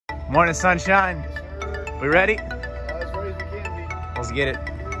Morning sunshine. We ready? As ready as we can be. Let's get it.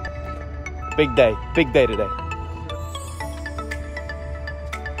 Big day today.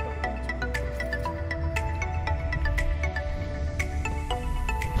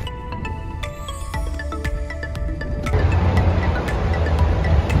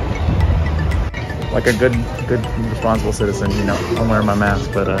 Like a good responsible citizen, you know, I'm wearing my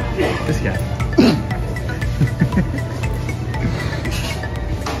mask, but this guy.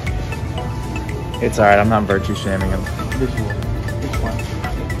 It's alright, I'm not virtue shaming him. Visual. It's fine.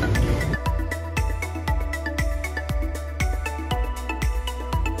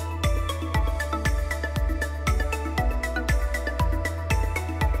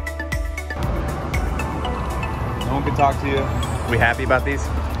 No one can talk to you. We happy about these?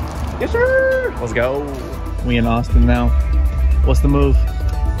 Yes, sir. Let's go. We in Austin now. What's the move?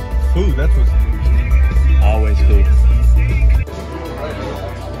 Food, that's what's interesting. Always food.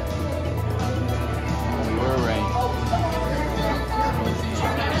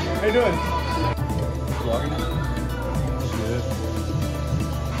 How you doing? Vlogging?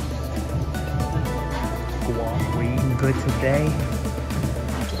 Yeah. We eating good today?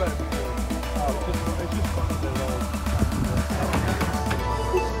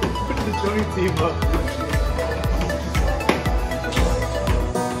 The Johnny team up.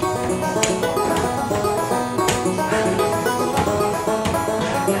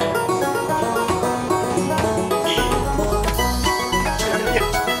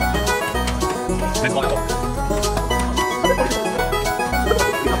 Hold on.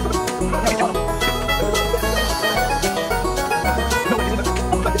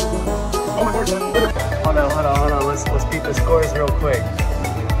 Let's beat the scores real quick.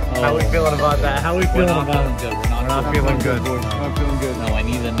 How we feeling about that? How we feeling about it? Good. We're not feeling good. Not feeling good. No, I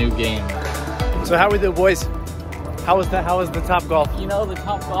need a new game. So how we do, boys? How was the Top Golf? You know, the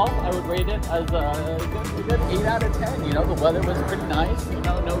Top Golf, I would rate it as a good 8 out of 10. You know, the weather was pretty nice. You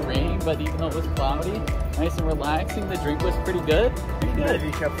know, no rain, but even though it was cloudy, nice and relaxing. The drink was pretty good. Pretty good.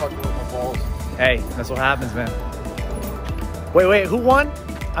 You kept fucking with my balls. Hey, that's what happens, man. Wait, who won?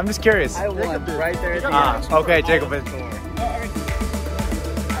 I'm just curious. I won right there at the end. Okay, Jacob.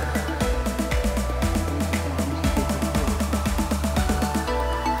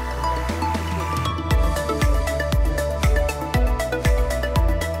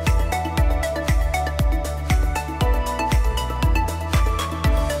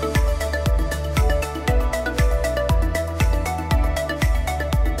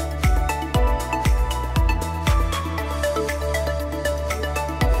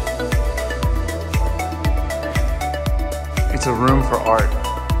 It's a room for art.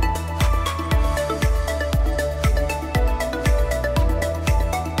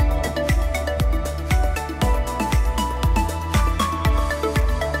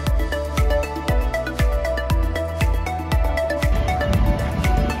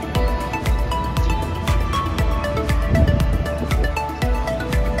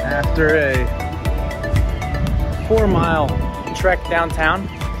 After a 4-mile trek downtown,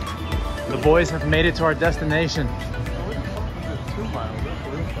 the boys have made it to our destination.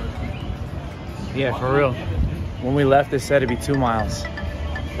 Yeah, for real. When we left, they said it'd be 2 miles,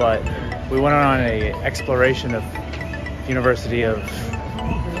 but we went on a exploration of University of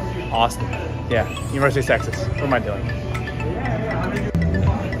Austin. Yeah, University of Texas. What am I doing?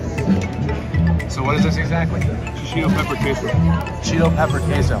 So what is this exactly? Cheeto pepper queso. Cheeto pepper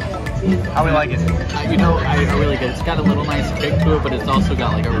queso. How we like it? You know, I really good. It's got a little nice kick to it, but it's also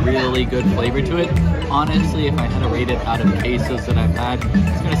got like a really good flavor to it. Honestly, if I had to rate it out of quesos that I've had,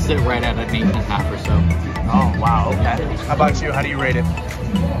 it's gonna sit right at an 8.5 or so. Oh, wow, okay. How about you? How do you rate it?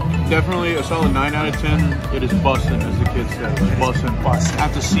 Definitely a solid 9 out of 10. It is bussin', as the kids say. Bussin'. Bussin'.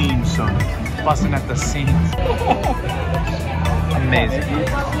 At the seams, son. Busting at the seams. Amazing.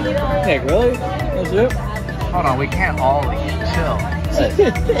 Nick, really? That's it? Hold on, we can't all eat. Chill. That's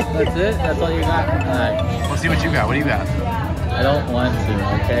it? That's all you got? Alright. Let's see what you got. What do you got? I don't want to,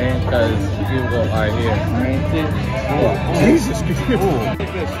 okay? Because people are here. Jesus.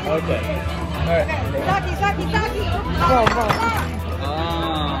 Okay. Alright. Saki.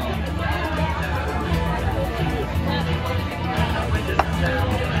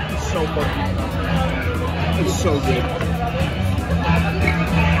 It's so fucking. It's so good.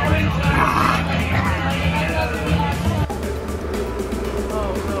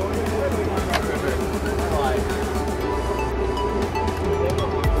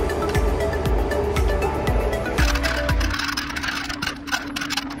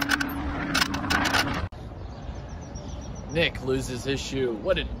 Nick loses his shoe.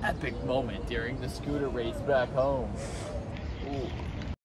 What an epic moment during the scooter race back home.